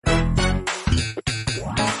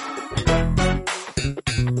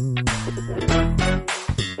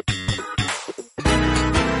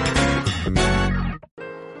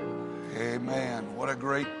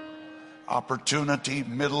opportunity,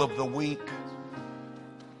 middle of the week,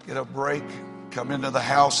 get a break, come into the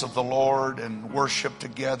house of the Lord and worship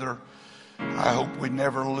together. I hope we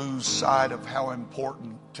never lose sight of how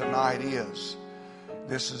important tonight is.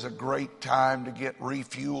 This is a great time to get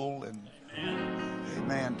refueled and,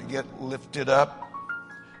 amen, to get lifted up.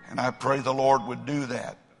 And I pray the Lord would do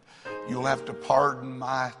that. You'll have to pardon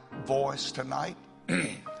my voice tonight.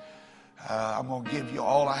 I'm going to give you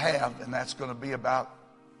all I have, and that's going to be about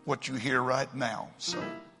what you hear right now. So,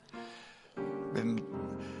 been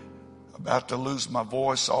about to lose my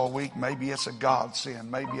voice all week. Maybe it's a godsend.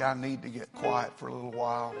 Maybe I need to get quiet for a little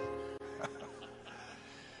while.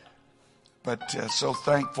 But so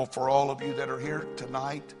thankful for all of you that are here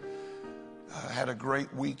tonight. Had a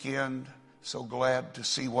great weekend. So glad to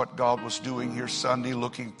see what God was doing here Sunday.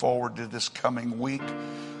 Looking forward to this coming week.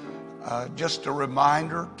 Just a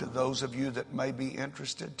reminder to those of you that may be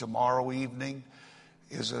interested, tomorrow evening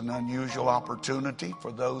is an unusual opportunity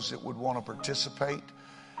for those that would want to participate.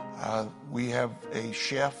 We have a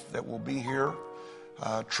chef that will be here,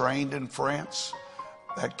 trained in France,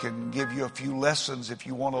 that can give you a few lessons if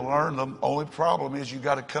you want to learn them. Only problem is you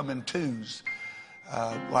got to come in twos.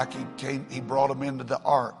 Like he brought them into the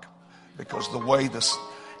ark because the way the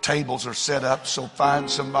tables are set up. So find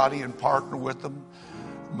somebody and partner with them.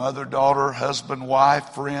 Mother, daughter, husband, wife,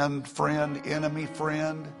 friend, enemy,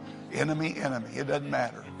 enemy. It doesn't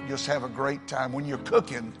matter. Just have a great time. When you're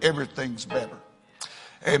cooking, everything's better.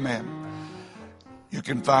 Amen. You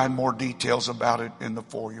can find more details about it in the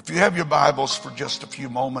foyer. If you have your Bibles for just a few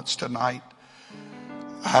moments tonight,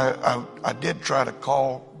 I did try to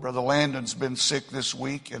call. Brother Landon's been sick this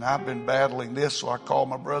week, and I've been battling this. So I called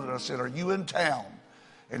my brother and I said, "Are you in town?"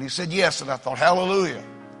 And he said, "Yes." And I thought, hallelujah.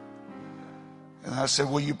 And I said,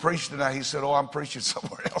 "Will you preach tonight?" He said, "Oh, I'm preaching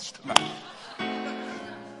somewhere else tonight."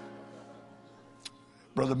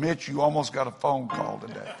 Brother Mitch, you almost got a phone call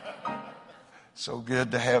today. So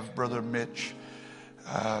good to have Brother Mitch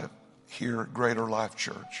here at Greater Life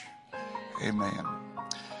Church. Amen.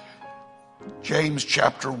 James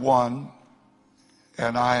chapter 1,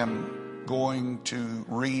 and I am going to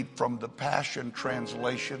read from the Passion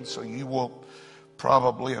Translation. So you will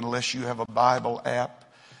probably, unless you have a Bible app,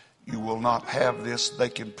 you will not have this. They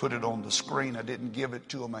can put it on the screen. I didn't give it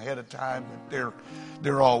to them ahead of time, but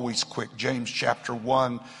they're always quick. James chapter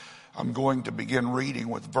 1. I'm going to begin reading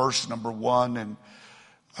with verse number 1, and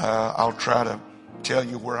I'll try to tell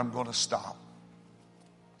you where I'm going to stop.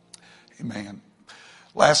 Amen.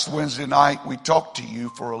 Last Wednesday night, we talked to you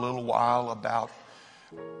for a little while about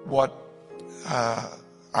what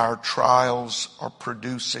our trials are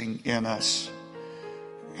producing in us.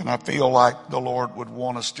 And I feel like the Lord would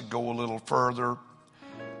want us to go a little further.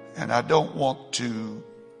 And I don't want to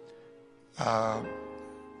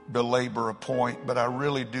belabor a point, but I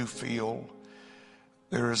really do feel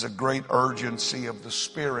there is a great urgency of the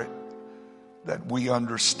Spirit that we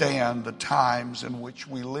understand the times in which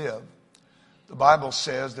we live. The Bible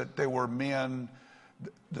says that there were men,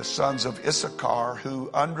 the sons of Issachar, who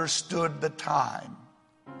understood the time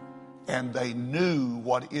and they knew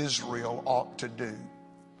what Israel ought to do.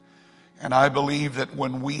 And I believe that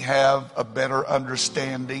when we have a better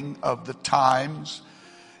understanding of the times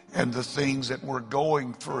and the things that we're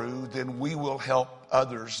going through, then we will help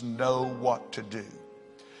others know what to do.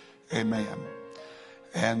 Amen.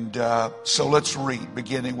 And so let's read,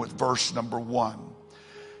 beginning with verse number 1.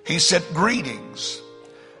 He said, "Greetings.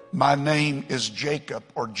 My name is Jacob,"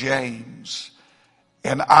 or James,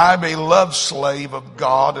 "and I'm a love slave of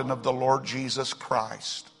God and of the Lord Jesus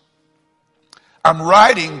Christ. I'm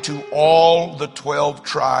writing to all the 12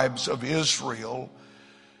 tribes of Israel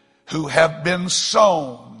who have been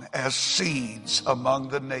sown as seeds among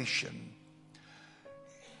the nation."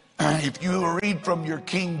 If you read from your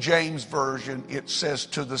King James Version, it says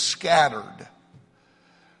to the scattered,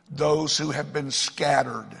 those who have been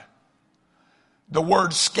scattered. The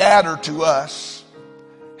word scatter to us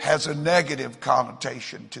has a negative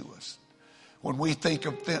connotation to us. When we think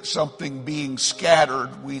of something being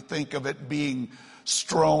scattered, we think of it being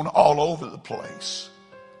strewn all over the place.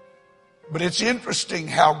 But it's interesting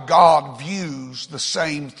how God views the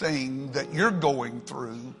same thing that you're going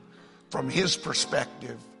through from His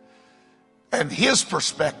perspective. And His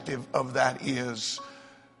perspective of that is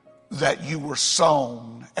that you were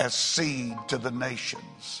sown as seed to the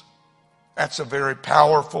nations. That's a very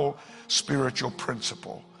powerful spiritual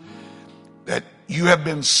principle. That you have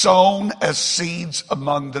been sown as seeds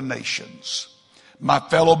among the nations. My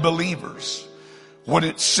fellow believers, when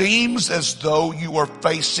it seems as though you are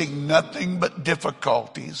facing nothing but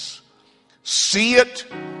difficulties, see it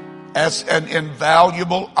as an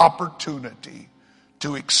invaluable opportunity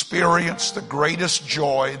to experience the greatest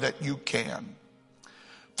joy that you can.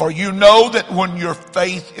 For you know that when your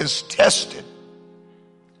faith is tested,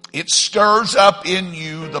 it stirs up in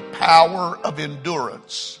you the power of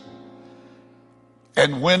endurance.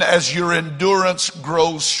 And when as your endurance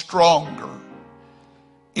grows stronger,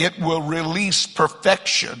 it will release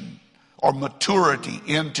perfection or maturity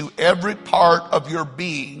into every part of your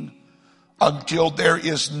being until there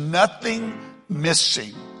is nothing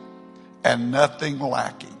missing and nothing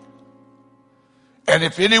lacking. And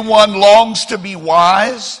if anyone longs to be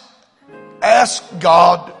wise, ask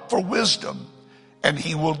God for wisdom, and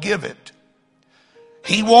he will give it.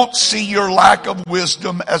 He won't see your lack of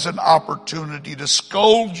wisdom as an opportunity to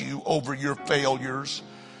scold you over your failures,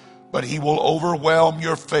 but he will overwhelm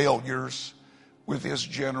your failures with his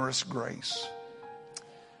generous grace.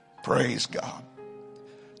 Praise God.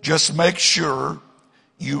 Just make sure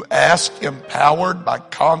you ask empowered by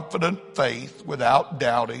confident faith without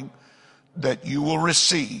doubting that you will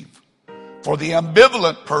receive. For the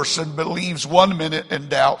ambivalent person believes one minute and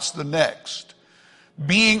doubts the next.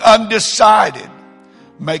 Being undecided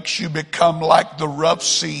makes you become like the rough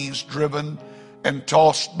seas driven and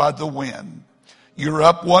tossed by the wind. You're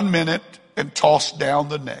up one minute and tossed down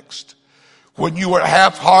the next. When you are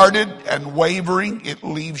half-hearted and wavering, it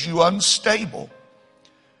leaves you unstable.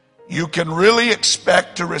 You can really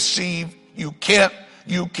expect to receive, you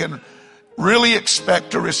can really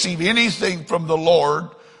expect to receive anything from the Lord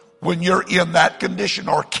when you're in that condition.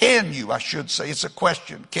 Or can you, I should say, it's a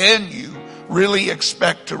question. Can you really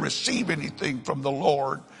expect to receive anything from the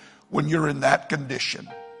Lord when you're in that condition?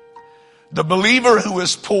 The believer who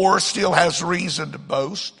is poor still has reason to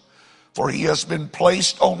boast, for he has been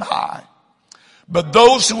placed on high. But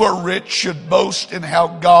those who are rich should boast in how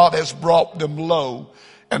God has brought them low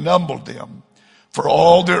and humbled them. For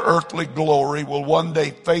all their earthly glory will one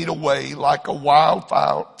day fade away like a wild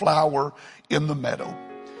flower in the meadow.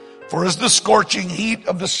 For as the scorching heat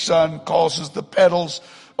of the sun causes the petals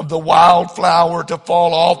of the wild flower to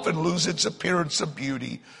fall off and lose its appearance of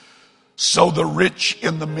beauty, so the rich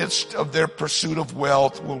in the midst of their pursuit of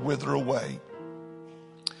wealth will wither away.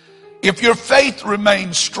 If your faith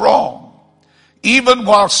remains strong, even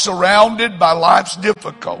while surrounded by life's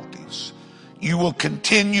difficulties, you will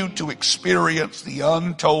continue to experience the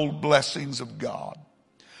untold blessings of God.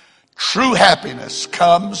 True happiness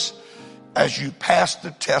comes as you pass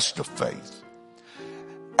the test of faith,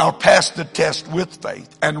 or pass the test with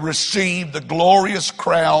faith, and receive the glorious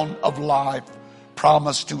crown of life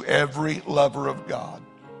promised to every lover of God.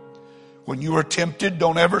 When you are tempted,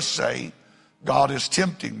 don't ever say, God is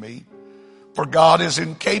tempting me, for God is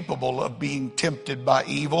incapable of being tempted by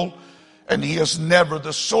evil, and he is never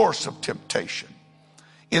the source of temptation.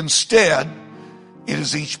 Instead, it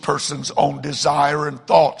is each person's own desire and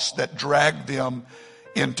thoughts that drag them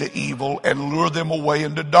into evil and lure them away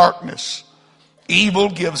into darkness. Evil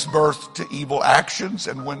gives birth to evil actions,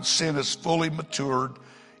 and when sin is fully matured,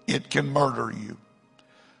 it can murder you.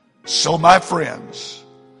 So, my friends,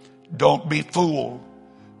 don't be fooled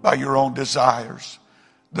by your own desires.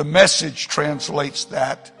 The Message translates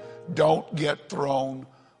that, don't get thrown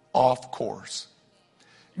off course.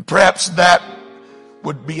 Perhaps that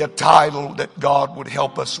would be a title that God would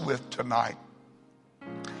help us with tonight.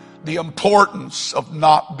 The importance of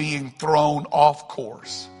not being thrown off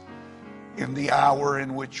course in the hour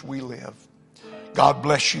in which we live. God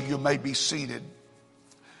bless you. You may be seated.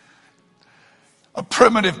 A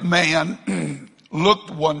primitive man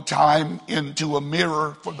looked one time into a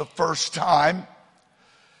mirror for the first time,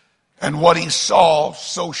 and what he saw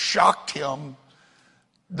so shocked him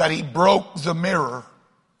that he broke the mirror.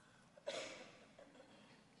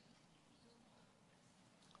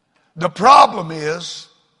 The problem is,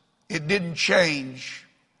 it didn't change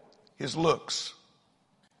his looks.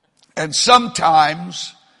 And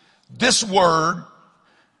sometimes this word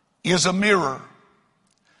is a mirror.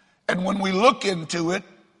 And when we look into it,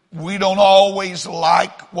 we don't always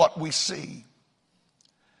like what we see.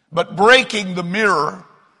 But breaking the mirror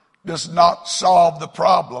does not solve the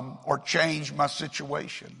problem or change my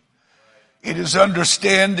situation. It is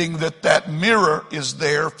understanding that that mirror is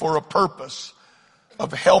there for a purpose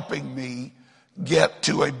of helping me get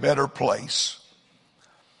to a better place.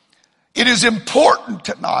 It is important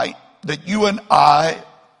tonight that you and I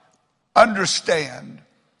understand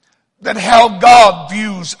that how God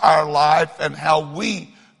views our life and how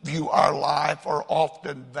we view our life are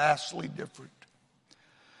often vastly different.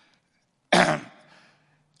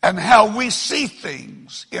 And how we see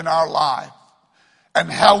things in our life and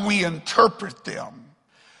how we interpret them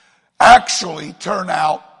actually turn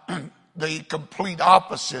out the complete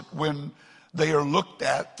opposite when They are looked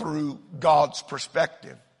at through God's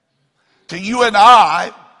perspective. To you and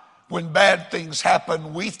I, when bad things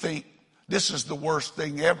happen, we think this is the worst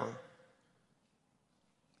thing ever.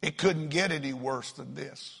 It couldn't get any worse than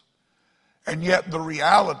this. And yet the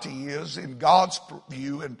reality is, in God's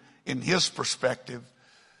view and in His perspective,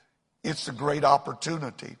 it's a great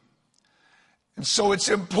opportunity. And so it's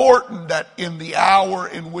important that in the hour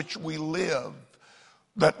in which we live,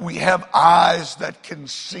 that we have eyes that can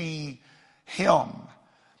see Him,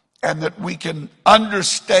 and that we can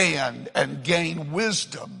understand and gain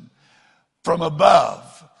wisdom from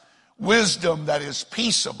above. Wisdom that is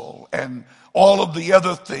peaceable, and all of the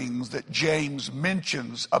other things that James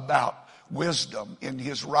mentions about wisdom in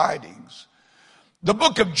his writings. The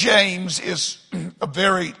book of James is a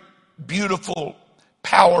very beautiful,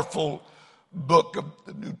 powerful book of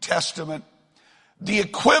the New Testament. The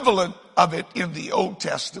equivalent of it in the Old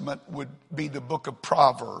Testament would be the book of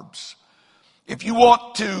Proverbs. If you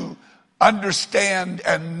want to understand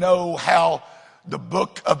and know how the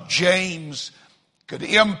book of James could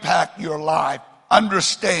impact your life,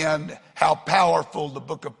 understand how powerful the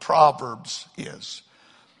book of Proverbs is.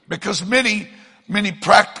 Because many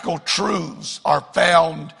practical truths are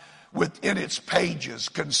found within its pages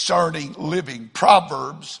concerning living.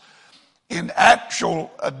 Proverbs, in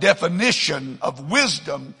actual definition of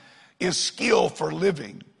wisdom, is skill for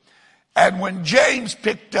living. And when James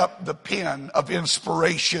picked up the pen of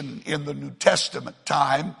inspiration in the New Testament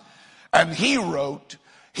time, and he wrote,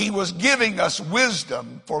 he was giving us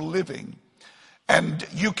wisdom for living. And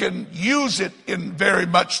you can use it in very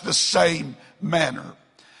much the same manner.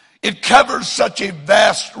 It covers such a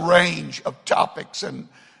vast range of topics, and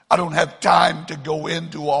I don't have time to go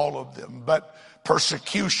into all of them, but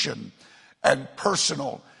persecution and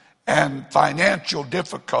personal and financial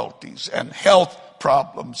difficulties and health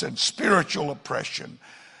problems and spiritual oppression,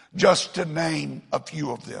 just to name a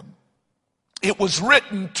few of them. It was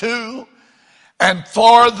written to and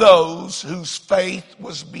for those whose faith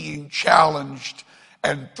was being challenged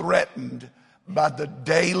and threatened by the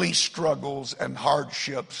daily struggles and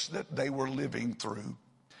hardships that they were living through.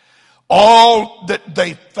 All that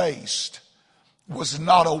they faced was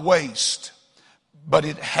not a waste, but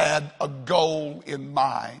it had a goal in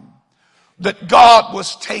mind. That God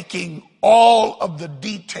was taking all of the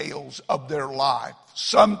details of their life,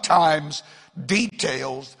 sometimes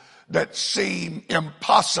details that seem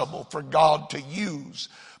impossible for God to use,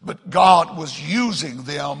 but God was using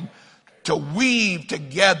them to weave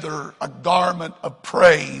together a garment of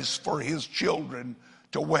praise for His children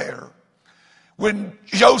to wear. When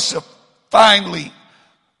Joseph finally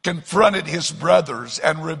confronted his brothers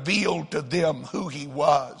and revealed to them who he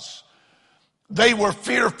was, they were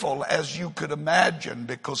fearful, as you could imagine,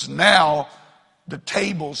 because now the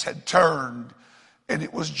tables had turned, and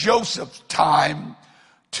it was Joseph's time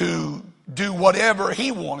to do whatever he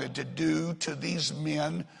wanted to do to these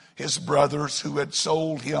men, his brothers, who had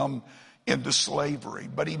sold him into slavery.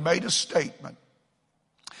 But he made a statement.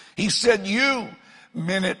 He said, "You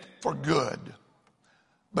meant it for good,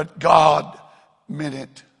 but God meant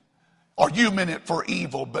it, or you meant it for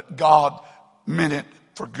evil, but God meant it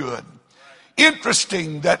for good."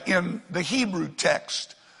 Interesting that in the Hebrew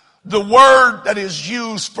text, the word that is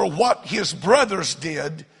used for what his brothers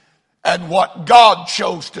did and what God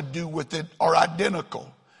chose to do with it are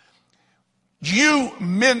identical. You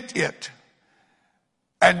meant it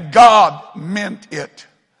and God meant it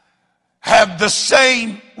have the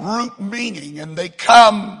same root meaning, and they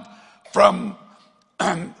come from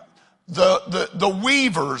the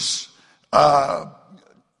weaver's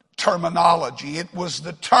terminology. It was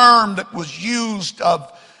the term that was used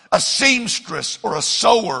of a seamstress or a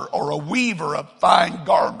sewer or a weaver of fine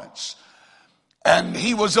garments. And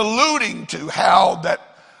he was alluding to how that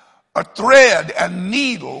a thread and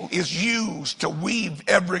needle is used to weave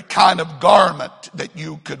every kind of garment that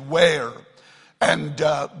you could wear. And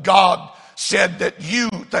God said that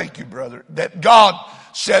thank you, brother, that God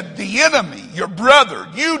said the enemy, your brother,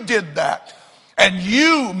 you did that. And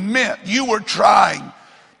you were trying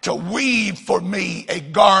to weave for me a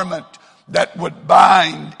garment that would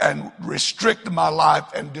bind and restrict my life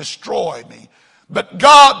and destroy me. But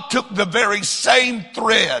God took the very same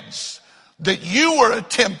threads that you were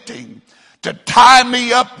attempting to tie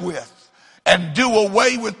me up with and do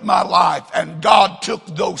away with my life. And God took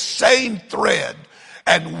those same thread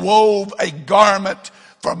and wove a garment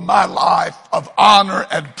for my life of honor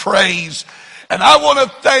and praise. And I want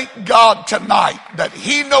to thank God tonight that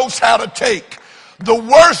He knows how to take the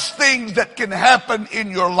worst things that can happen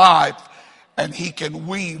in your life, and He can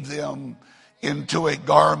weave them into a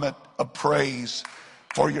garment of praise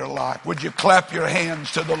for your life. Would you clap your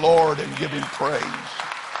hands to the Lord and give him praise?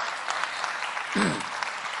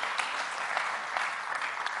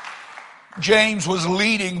 James was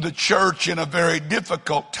leading the church in a very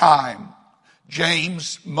difficult time.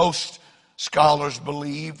 James, most scholars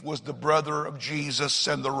believe, was the brother of Jesus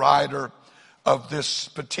and the writer of this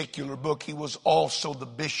particular book. He was also the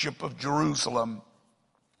bishop of Jerusalem.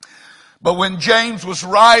 But when James was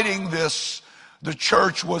writing this, the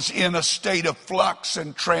church was in a state of flux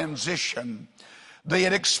and transition. They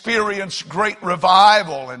had experienced great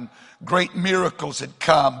revival and great miracles had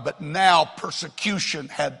come, but now persecution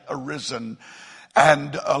had arisen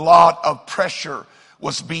and a lot of pressure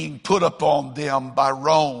was being put upon them by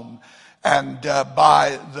Rome and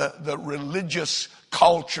by the religious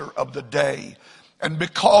culture of the day. And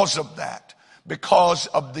because of that, because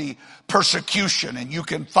of the persecution, and you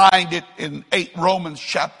can find it in Acts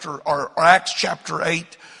chapter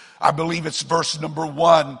 8, I believe it's verse number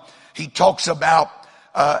 1. He talks about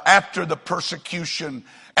after the persecution,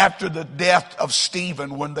 after the death of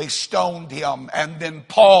Stephen, when they stoned him, and then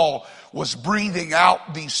Paul was breathing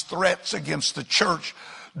out these threats against the church,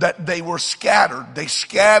 that they were scattered. They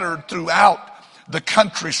scattered throughout the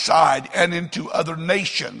countryside and into other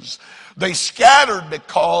nations. They scattered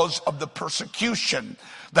because of the persecution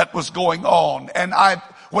that was going on. And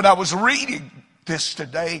when I was reading this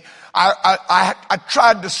today, I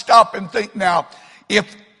tried to stop and think, now,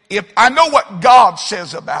 if I know what God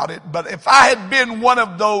says about it, but if I had been one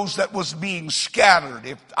of those that was being scattered,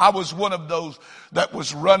 if I was one of those that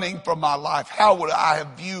was running from my life, how would I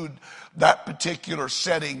have viewed that particular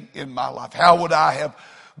setting in my life? How would I have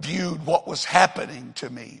viewed what was happening to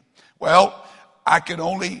me? Well, I can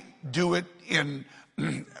only do it in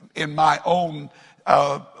my own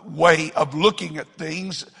way of looking at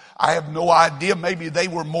things. I have no idea. Maybe they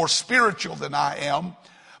were more spiritual than I am.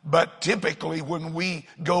 But typically when we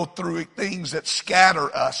go through things that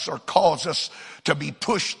scatter us or cause us to be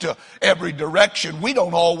pushed to every direction, we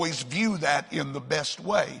don't always view that in the best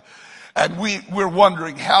way. And we're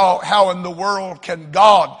wondering how in the world can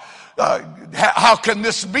God, how can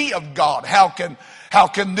this be of God? How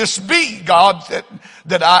can this be, God,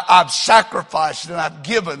 that I've sacrificed and I've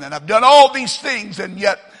given and I've done all these things, and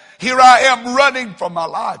yet here I am running from my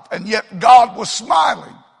life, and yet God was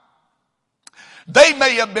smiling. They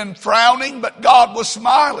may have been frowning, but God was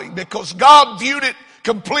smiling because God viewed it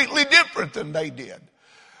completely different than they did.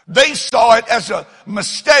 They saw it as a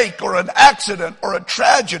mistake or an accident or a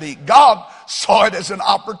tragedy. God saw it as an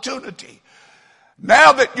opportunity.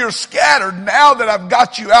 Now that you're scattered, now that I've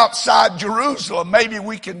got you outside Jerusalem, maybe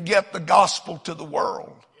we can get the gospel to the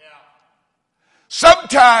world.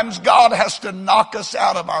 Sometimes God has to knock us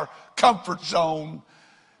out of our comfort zone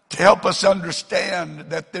to help us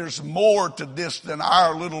understand that there's more to this than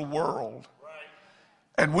our little world.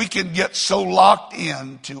 And we can get so locked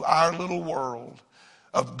into our little world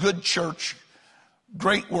of good church,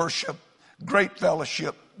 great worship, great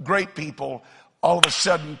fellowship, great people. All of a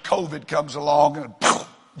sudden COVID comes along and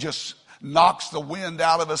just knocks the wind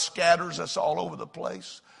out of us, scatters us all over the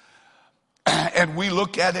place. And we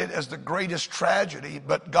look at it as the greatest tragedy,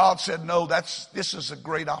 but God said, no, this is a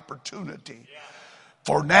great opportunity.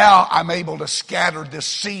 For now I'm able to scatter this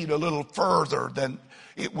seed a little further than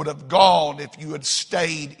it would have gone if you had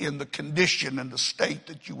stayed in the condition and the state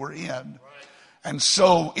that you were in. And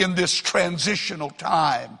so in this transitional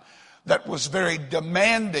time that was very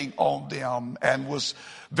demanding on them and was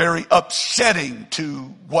very upsetting to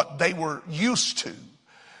what they were used to,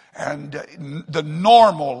 and the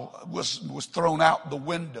normal was thrown out the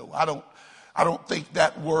window. I don't think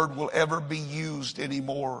that word will ever be used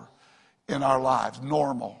anymore in our lives,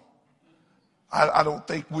 normal. I don't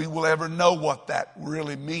think we will ever know what that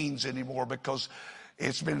really means anymore because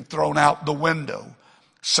it's been thrown out the window.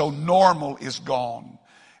 So normal is gone.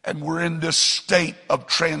 And we're in this state of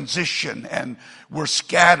transition, and we're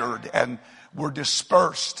scattered and we're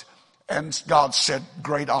dispersed. And God said,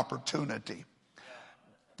 great opportunity.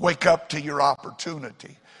 Wake up to your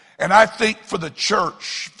opportunity. And I think for the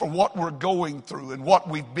church, for what we're going through and what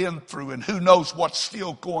we've been through and who knows what's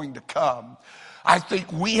still going to come, I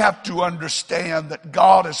think we have to understand that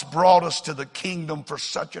God has brought us to the kingdom for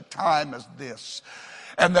such a time as this.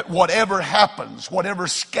 And that whatever happens, whatever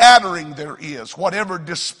scattering there is, whatever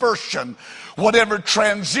dispersion, whatever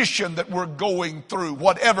transition that we're going through,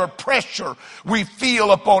 whatever pressure we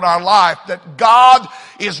feel upon our life, that God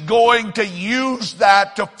is going to use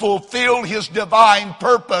that to fulfill His divine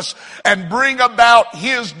purpose and bring about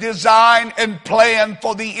His design and plan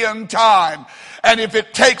for the end time. And if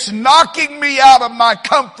it takes knocking me out of my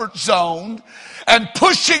comfort zone and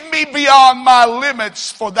pushing me beyond my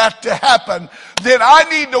limits for that to happen, then I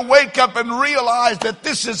need to wake up and realize that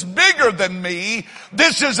this is bigger than me.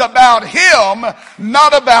 This is about Him,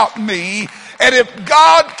 not about me. And if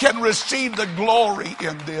God can receive the glory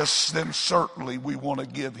in this, then certainly we want to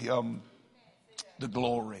give Him the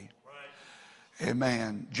glory.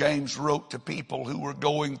 Amen. James wrote to people who were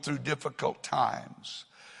going through difficult times.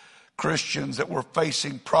 Christians that were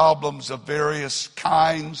facing problems of various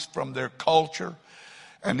kinds from their culture.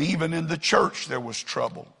 And even in the church there was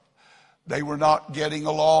trouble. They were not getting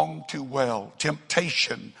along too well.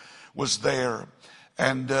 Temptation was there.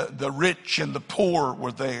 And the rich and the poor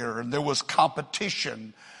were there. And there was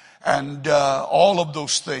competition. And all of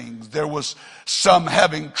those things. There was some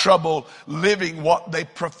having trouble living what they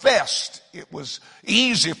professed. It was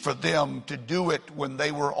easy for them to do it when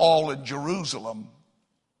they were all in Jerusalem.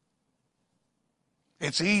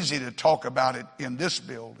 It's easy to talk about it in this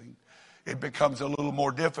building. It becomes a little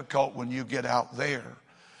more difficult when you get out there.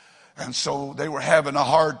 And so they were having a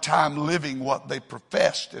hard time living what they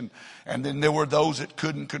professed. And then there were those that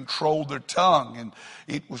couldn't control their tongue. And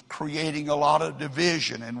it was creating a lot of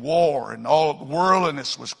division and war. And all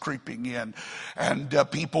worldliness was creeping in. And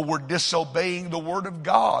people were disobeying the word of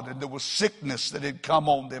God. And there was sickness that had come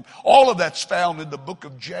on them. All of that's found in the book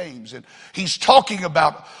of James. And he's talking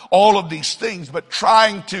about all of these things, but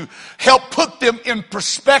trying to help put them in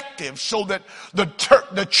perspective so that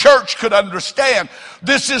the church could understand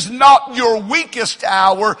this is not your weakest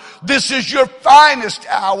hour. This is your finest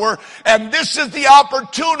hour. And this is the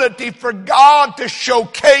opportunity for God to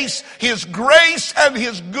showcase His grace and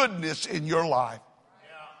His goodness in your life.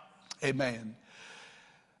 Yeah. Amen.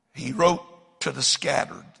 He wrote to the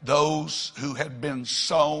scattered, those who had been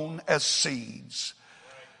sown as seeds.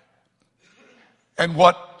 And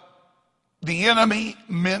what the enemy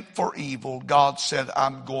meant for evil, God said,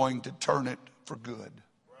 I'm going to turn it for good.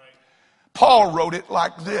 Paul wrote it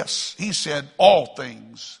like this. He said, all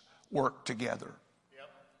things work together. Yep.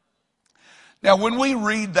 Now, when we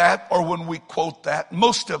read that or when we quote that,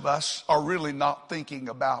 most of us are really not thinking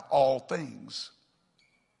about all things.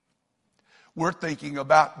 We're thinking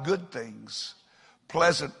about good things,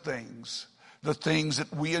 pleasant things, the things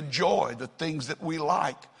that we enjoy, the things that we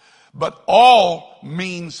like. But all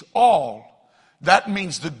means all. That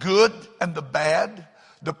means the good and the bad,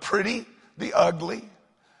 the pretty, the ugly,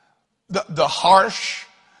 the harsh,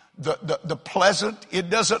 the pleasant. It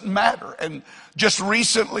doesn't matter. And just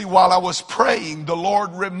recently while I was praying, the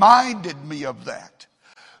Lord reminded me of that.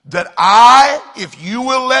 That I, if you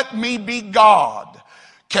will let me be God,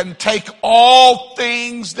 can take all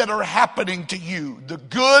things that are happening to you, the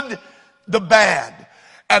good, the bad,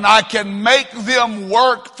 and I can make them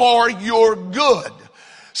work for your good.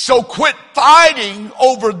 So quit fighting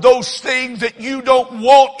over those things that you don't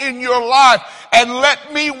want in your life, and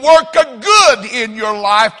let me work a good in your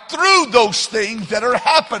life through those things that are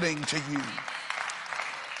happening to you.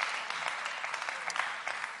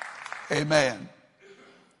 Amen.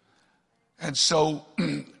 And so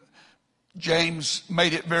James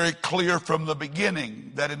made it very clear from the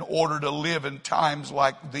beginning that in order to live in times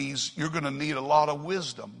like these, you're going to need a lot of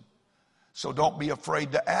wisdom. So don't be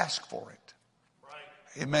afraid to ask for it.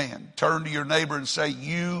 Amen. Turn to your neighbor and say,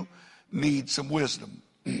 you need some wisdom.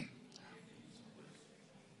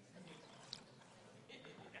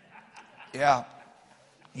 Yeah.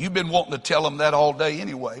 You've been wanting to tell them that all day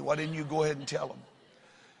anyway. Why didn't you go ahead and tell them?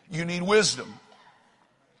 You need wisdom.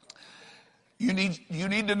 You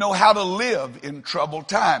need to know how to live in troubled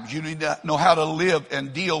times. You need to know how to live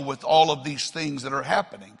and deal with all of these things that are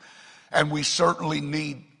happening. And we certainly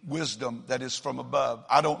need wisdom that is from above.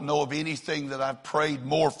 I don't know of anything that I've prayed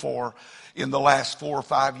more for in the last 4 or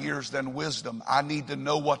 5 years than wisdom. I need to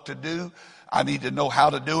know what to do. I need to know how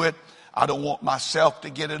to do it. I don't want myself to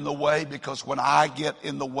get in the way, because when I get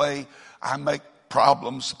in the way, I make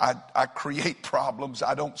problems. I create problems.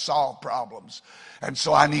 I don't solve problems. And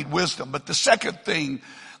so I need wisdom. But the second thing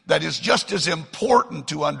that is just as important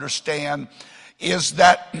to understand is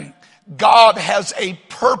that God has a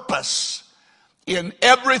purpose in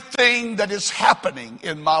everything that is happening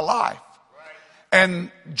in my life.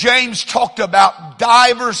 And James talked about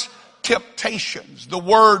divers temptations. The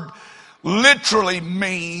word literally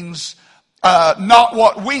means not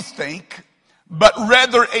what we think, but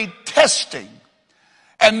rather a testing.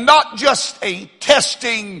 And not just a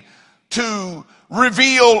testing to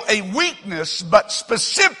reveal a weakness, but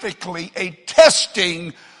specifically a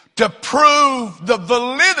testing to prove the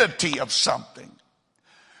validity of something.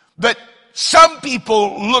 That some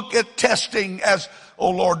people look at testing as,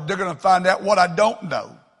 oh Lord, they're going to find out what I don't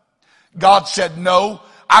know. God said, no,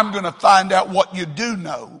 I'm going to find out what you do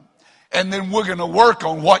know, and then we're going to work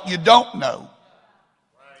on what you don't know.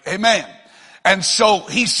 Amen. And so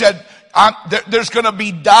he said, there's going to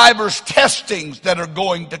be diverse testings that are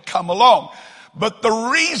going to come along. But the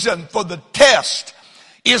reason for the test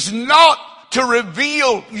is not to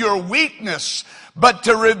reveal your weakness, but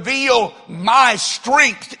to reveal my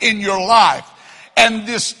strength in your life. And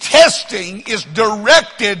this testing is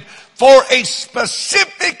directed for a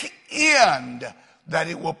specific end, that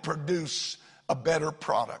it will produce a better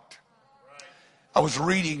product. I was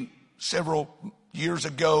reading several years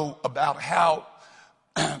ago about how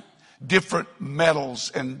different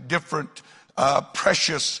metals and different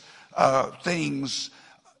precious things,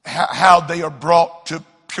 how they are brought to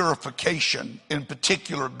purification, in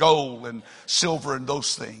particular gold and silver and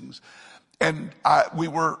those things. And we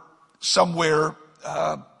were somewhere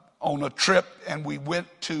on a trip, and we went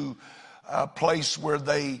to a place where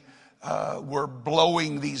they were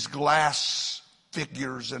blowing these glass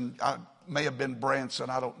figures, and may have been Branson,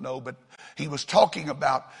 I don't know, but he was talking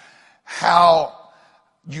about how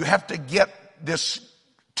you have to get this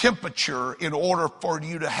temperature in order for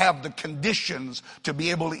you to have the conditions to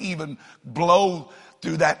be able to even blow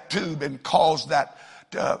through that tube and cause that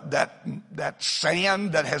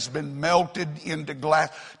sand that has been melted into glass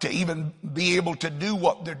to even be able to do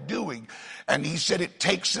what they're doing. And he said it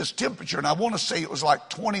takes this temperature, and I want to say it was like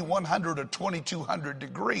 2100 or 2200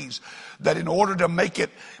 degrees, that in order to make it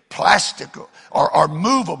plastic or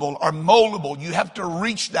movable or moldable, you have to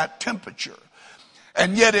reach that temperature.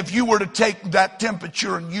 And yet if you were to take that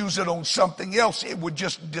temperature and use it on something else, it would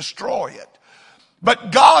just destroy it.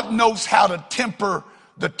 But God knows how to temper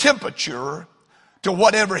the temperature to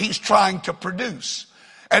whatever he's trying to produce.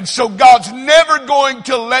 And so God's never going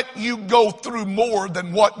to let you go through more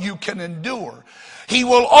than what you can endure. He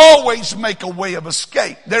will always make a way of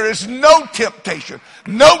escape. There is no temptation,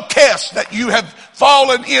 no test that you have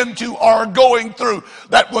fallen into or are going through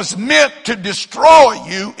that was meant to destroy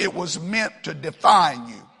you. It was meant to define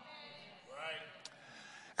you.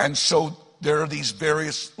 And so there are these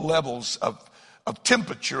various levels of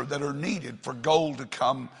temperature that are needed for gold to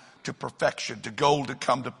come to perfection, to gold to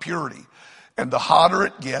come to purity. And the hotter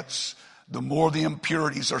it gets, the more the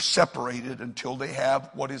impurities are separated until they have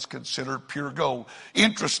what is considered pure gold.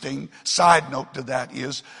 Interesting side note to that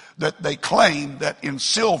is that they claim that in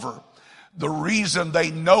silver, the reason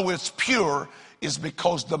they know it's pure is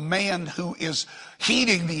because the man who is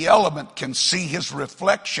heating the element can see his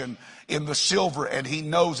reflection in the silver, and he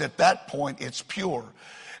knows at that point it's pure.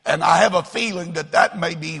 And I have a feeling that that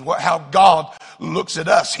may be how God looks at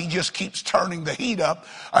us. He just keeps turning the heat up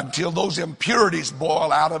until those impurities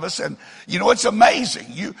boil out of us. And you know, it's amazing.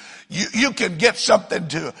 You can get something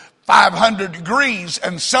to 500 degrees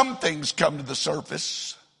and some things come to the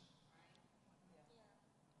surface,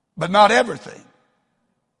 but not everything.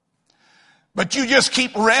 But you just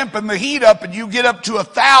keep ramping the heat up and you get up to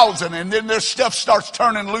 1,000, and then there's stuff starts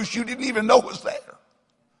turning loose you didn't even know was there.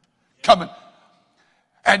 Coming.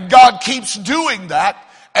 And God keeps doing that.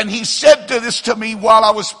 And he said this to me while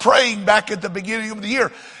I was praying back at the beginning of the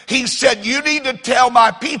year. He said, you need to tell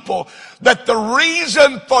my people that the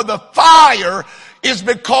reason for the fire is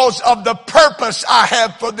because of the purpose I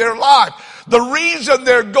have for their life. The reason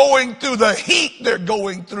they're going through the heat they're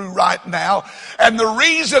going through right now, and the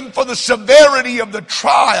reason for the severity of the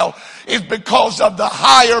trial, is because of the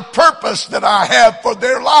higher purpose that I have for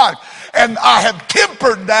their life. And I have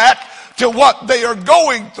tempered that to what they are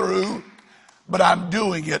going through, but I'm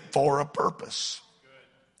doing it for a purpose.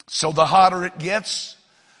 So the hotter it gets,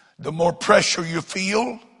 the more pressure you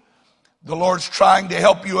feel. The Lord's trying to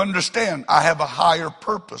help you understand, I have a higher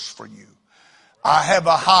purpose for you. I have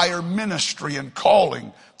a higher ministry and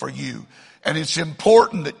calling for you. And it's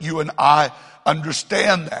important that you and I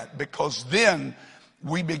understand that, because then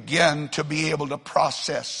we begin to be able to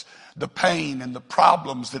process the pain and the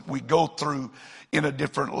problems that we go through in a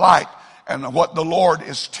different light. And what the Lord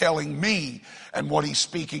is telling me and what he's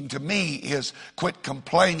speaking to me is, quit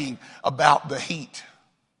complaining about the heat.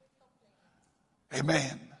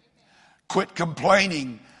 Amen. Quit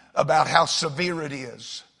complaining about how severe it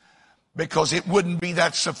is, because it wouldn't be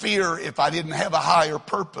that severe if I didn't have a higher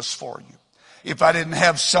purpose for you, if I didn't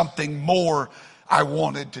have something more I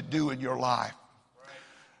wanted to do in your life.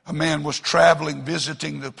 A man was traveling,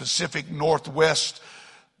 visiting the Pacific Northwest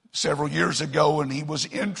several years ago, and he was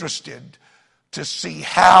interested to see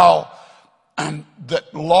how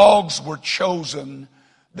that logs were chosen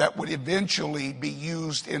that would eventually be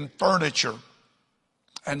used in furniture.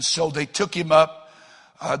 And so they took him up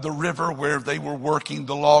the river where they were working,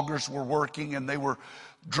 the loggers were working, and they were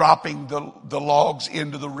dropping the logs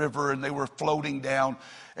into the river, and they were floating down.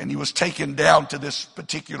 And he was taken down to this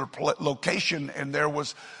particular location, and there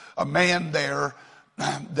was a man there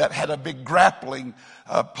that had a big grappling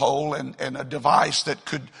pole and a device that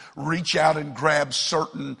could reach out and grab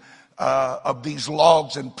certain of these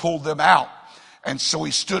logs and pull them out. And so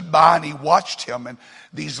he stood by and he watched him, and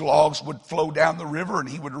these logs would flow down the river, and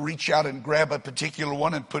he would reach out and grab a particular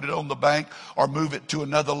one and put it on the bank or move it to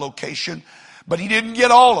another location. But he didn't get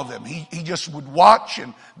all of them. He just would watch,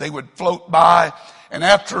 and they would float by. And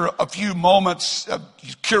after a few moments,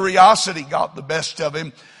 curiosity got the best of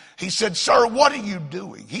him. He said, "Sir, what are you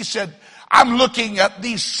doing?" He said, "I'm looking at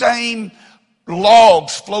these same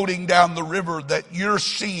logs floating down the river that you're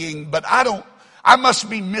seeing, but I must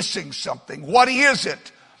be missing something. What is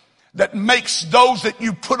it that makes those that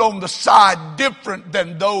you put on the side different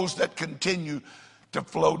than those that continue to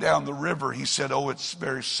flow down the river?" He said, "Oh, it's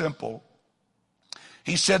very simple."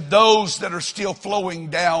 He said, "Those that are still flowing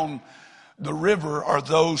down the river are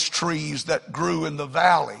those trees that grew in the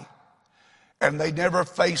valley, and they never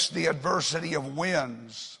faced the adversity of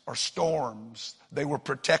winds or storms. They were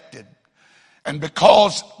protected. And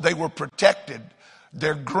because they were protected,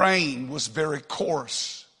 their grain was very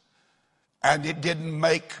coarse, and it didn't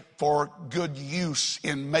make for good use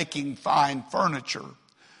in making fine furniture.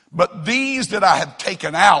 But these that I have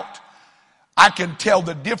taken out, I can tell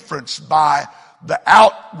the difference by the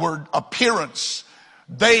outward appearance.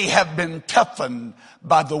 They have been toughened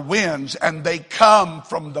by the winds, and they come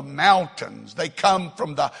from the mountains. They come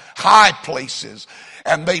from the high places,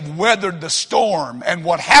 and they've weathered the storm. And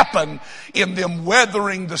what happened in them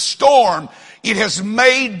weathering the storm, it has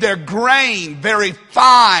made their grain very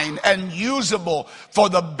fine and usable for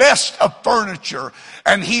the best of furniture."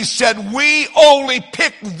 And he said, "We only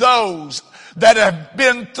pick those that have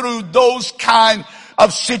been through those kind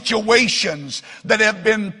of situations, that have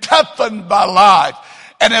been toughened by life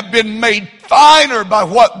and have been made finer by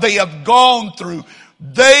what they have gone through.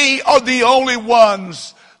 They are the only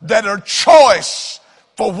ones that are choice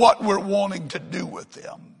for what we're wanting to do with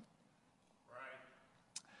them."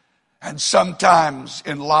 And sometimes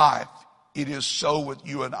in life, it is so with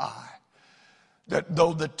you and I, that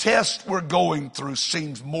though the test we're going through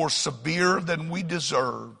seems more severe than we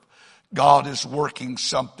deserve, God is working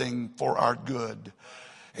something for our good.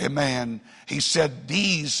 Amen. He said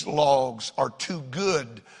these logs are too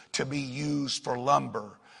good to be used for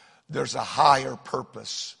lumber. There's a higher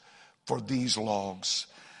purpose for these logs.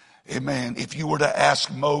 Amen. If you were to ask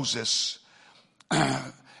Moses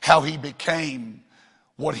how he became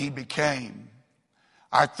what he became,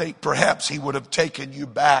 I think perhaps he would have taken you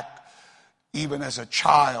back even as a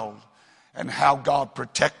child, and how God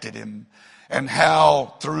protected him, and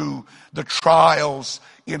how through the trials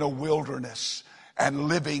in a wilderness and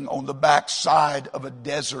living on the backside of a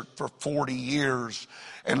desert for 40 years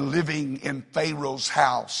and living in Pharaoh's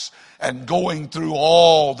house and going through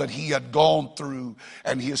all that he had gone through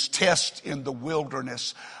and his test in the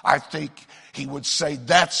wilderness, I think he would say,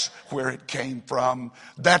 that's where it came from.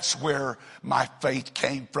 That's where my faith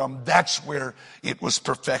came from. That's where it was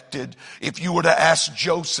perfected. If you were to ask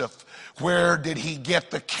Joseph, where did he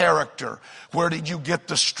get the character? Where did you get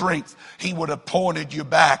the strength? He would have pointed you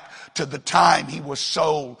back to the time he was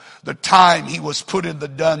sold, the time he was put in the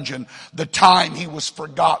dungeon, the time he was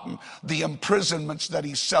forgotten, the imprisonments that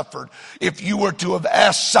he suffered. If you were to have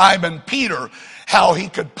asked Simon Peter how he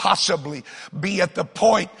could possibly be at the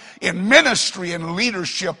point in ministry and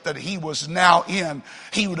leadership that he was now in,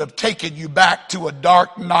 he would have taken you back to a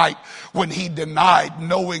dark night when he denied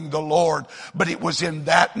knowing the Lord. But it was in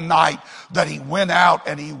that night that he went out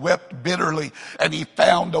and he wept bitterly and he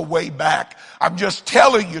found a way back. I'm just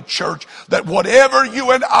telling you, church, that whatever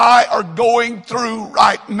you and I are going through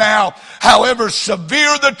right now, however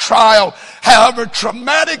severe the trial, however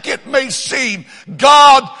traumatic it may seem,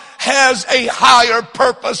 God has a higher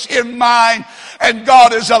purpose in mind, and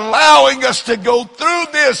God is allowing us to go through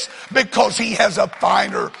this because he has a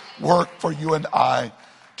finer work for you and I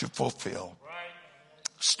to fulfill.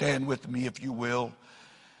 Stand with me if you will.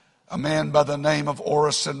 A man by the name of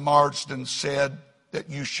Orison Marsden said that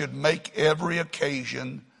you should make every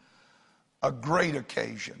occasion a great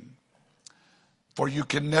occasion, for you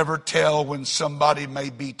can never tell when somebody may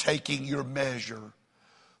be taking your measure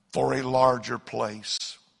for a larger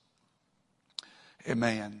place.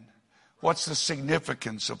 Amen. What's the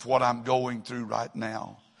significance of what I'm going through right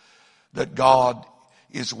now? That God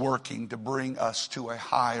is working to bring us to a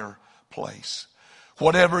higher place.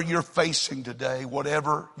 Whatever you're facing today,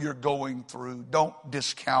 whatever you're going through, don't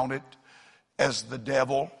discount it as the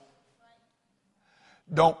devil.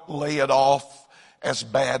 Don't lay it off as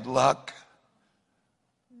bad luck.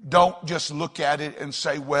 Don't just look at it and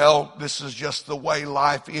say, well, this is just the way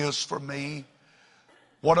life is for me.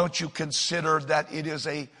 Why don't you consider that it is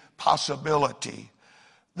a possibility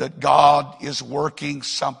that God is working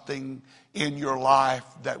something in your life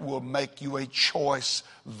that will make you a choice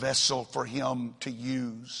vessel for Him to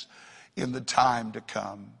use in the time to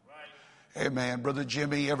come. Amen. Brother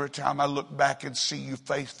Jimmy, every time I look back and see you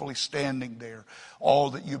faithfully standing there,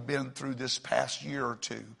 all that you've been through this past year or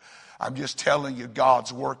two, I'm just telling you,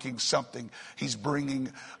 God's working something. He's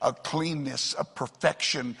bringing a cleanness, a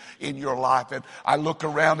perfection in your life. And I look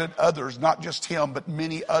around at others, not just him, but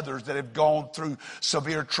many others that have gone through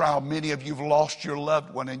severe trial. Many of you have lost your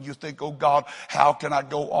loved one and you think, oh God, how can I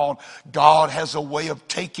go on? God has a way of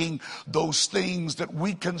taking those things that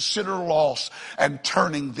we consider loss and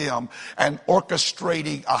turning them and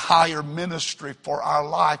orchestrating a higher ministry for our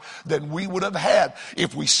life than we would have had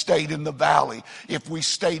if we stayed in the valley, if we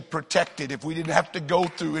stayed protected, if we didn't have to go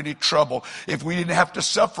through any trouble, if we didn't have to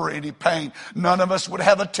suffer any pain. None of us would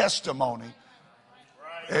have a testimony.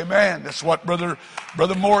 Amen. That's what Brother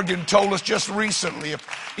Morgan told us just recently.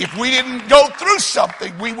 If we didn't go through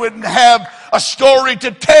something, we wouldn't have a story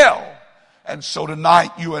to tell. And so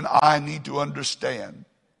tonight you and I need to understand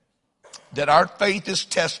that our faith is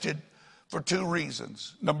tested for two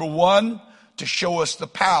reasons. Number one, to show us the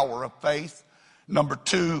power of faith. Number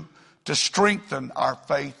two, to strengthen our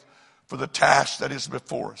faith for the task that is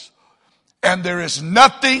before us. And there is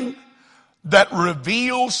nothing that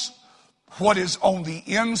reveals what is on the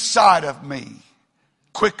inside of me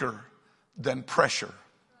quicker than pressure.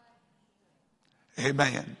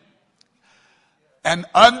 Amen. And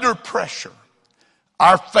under pressure,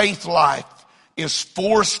 our faith life is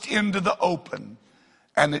forced into the open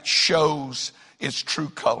and it shows its true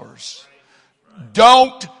colors.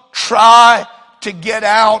 Don't try to get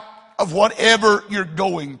out of whatever you're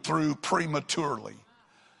going through prematurely.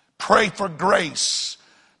 Pray for grace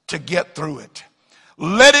to get through it.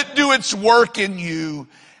 Let it do its work in you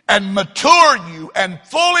and mature you and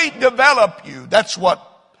fully develop you. That's what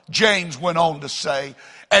James went on to say.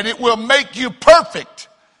 And it will make you perfect.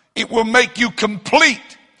 It will make you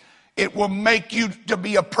complete. It will make you to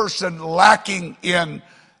be a person lacking in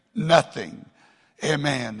nothing.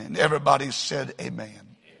 Amen. And everybody said amen. Amen.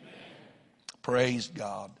 Praise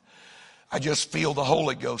God. I just feel the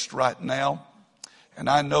Holy Ghost right now. And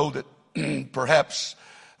I know that perhaps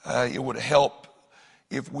it would help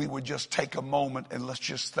if we would just take a moment and let's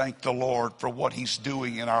just thank the Lord for what He's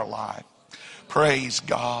doing in our life. Praise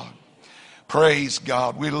God. Praise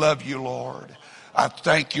God. We love you, Lord. I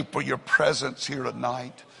thank you for your presence here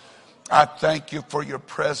tonight. I thank you for your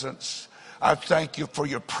presence. I thank you for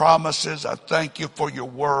your promises. I thank you for your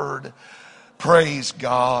word. Praise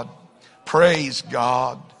God. Praise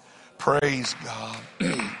God. Praise God.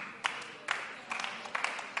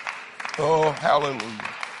 Oh, hallelujah.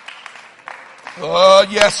 Oh,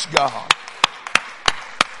 yes, God.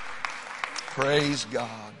 Praise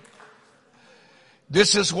God.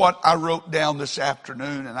 This is what I wrote down this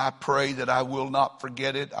afternoon, and I pray that I will not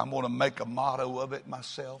forget it. I'm going to make a motto of it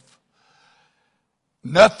myself.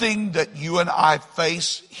 Nothing that you and I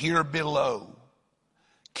face here below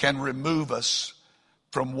can remove us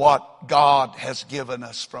from what God has given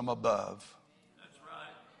us from above. That's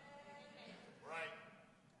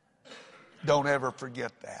right. Don't ever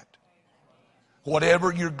forget that.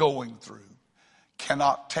 Whatever you're going through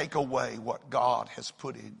cannot take away what God has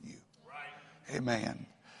put in you. Right. Amen.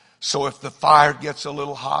 So if the fire gets a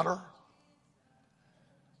little hotter,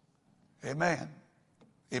 amen.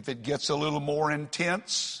 If it gets a little more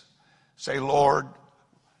intense, say, Lord,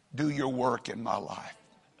 do your work in my life.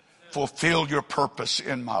 Fulfill your purpose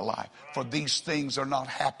in my life. For these things are not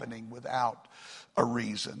happening without a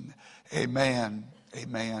reason. Amen.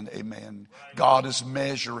 Amen. Amen. God is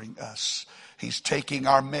measuring us. He's taking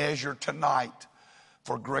our measure tonight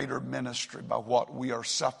for greater ministry by what we are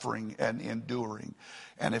suffering and enduring.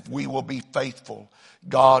 And if we will be faithful,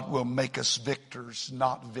 God will make us victors,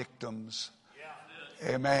 not victims.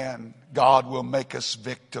 Amen. God will make us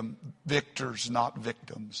victors, not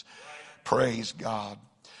victims. Praise God.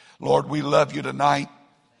 Lord, we love you tonight.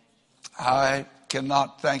 I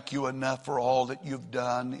cannot thank you enough for all that you've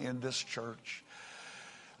done in this church.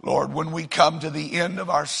 Lord, when we come to the end of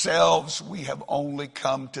ourselves, we have only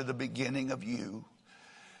come to the beginning of you.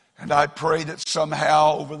 And I pray that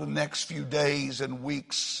somehow over the next few days and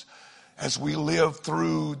weeks, as we live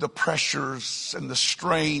through the pressures and the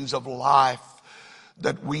strains of life,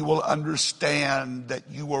 that we will understand that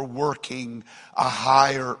you are working a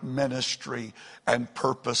higher ministry and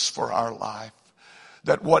purpose for our life.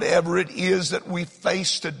 That whatever it is that we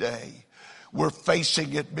face today, We're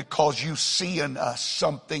facing it because you see in us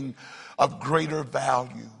something of greater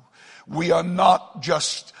value. We are not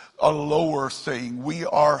just a lower thing. We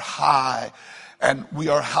are high. And we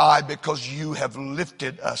are high because you have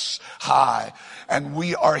lifted us high. And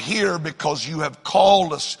we are here because you have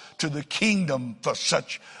called us to the kingdom for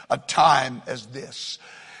such a time as this.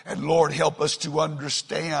 And Lord, help us to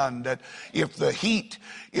understand that if the heat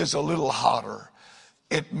is a little hotter,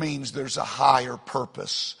 it means there's a higher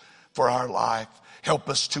purpose for our life. Help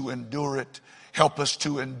us to endure it. Help us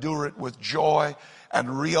to endure it with joy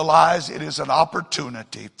and realize it is an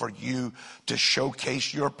opportunity for you to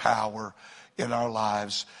showcase your power in our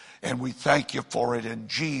lives. And we thank you for it in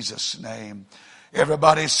Jesus' name.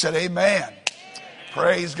 Everybody said amen. Amen.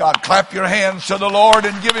 Praise God. Clap your hands to the Lord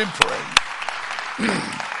and give him praise.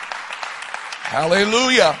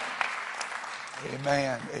 Hallelujah.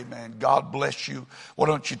 Amen. Amen. God bless you. Why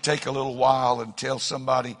don't you take a little while and tell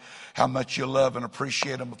somebody how much you love and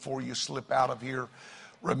appreciate them before you slip out of here.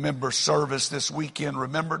 Remember service this weekend.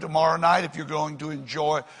 Remember tomorrow night if you're going to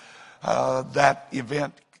enjoy that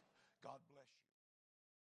event.